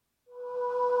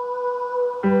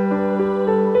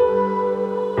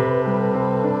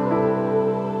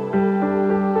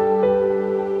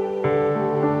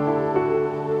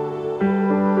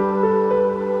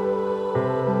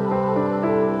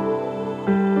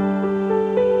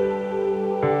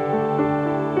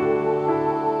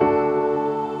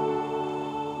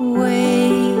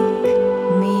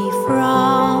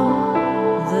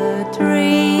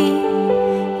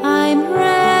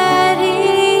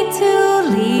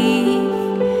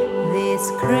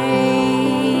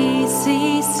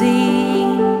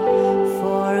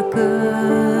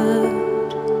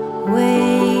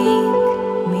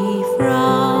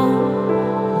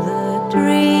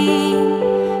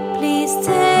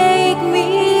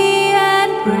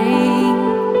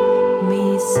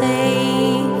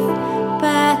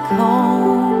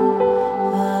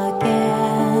home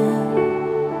again.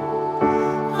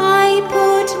 I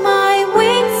put my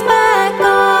wings back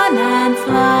on and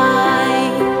fly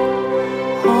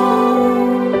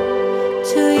home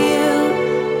to you.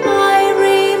 I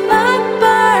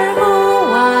remember who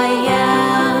I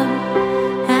am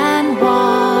and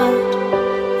what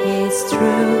is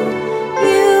true.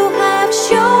 You have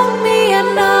shown me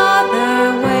another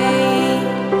way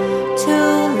to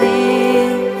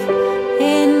live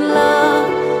in love,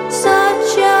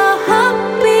 such a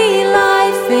happy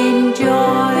life in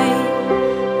joy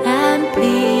and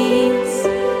peace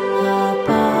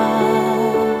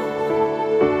above.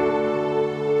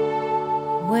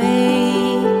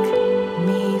 Wake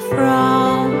me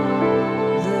from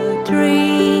the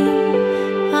dream.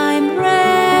 I'm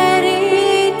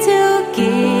ready to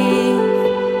give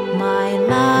my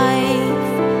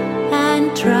life and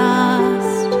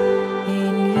trust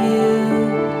in you.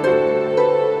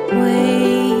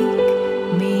 Wake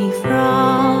me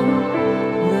from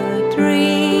the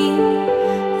dream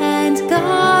and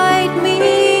guide me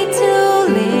to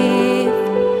live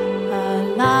a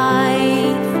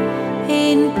life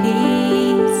in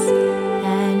peace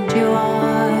and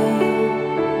joy.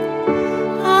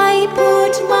 I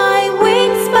put my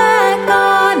wings back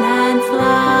on and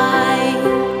fly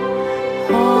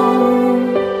home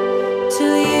to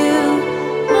you.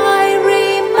 I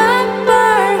remember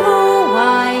who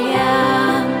I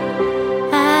am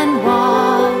and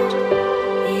what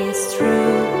is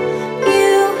true.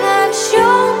 You have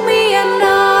shown me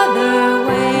another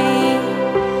way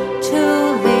to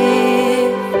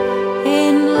live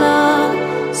in love,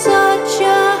 such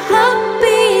a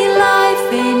happy life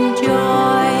in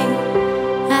joy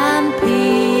and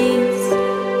peace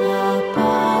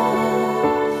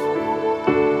above.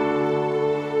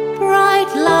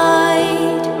 Bright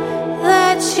light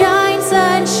that shines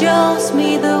and shows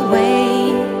me the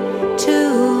way to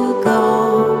go.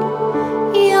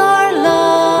 Your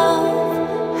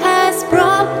love has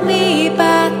brought me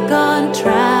back on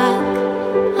track.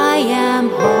 I am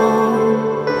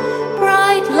home.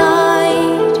 Bright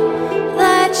light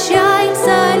that shines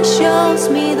and shows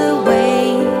me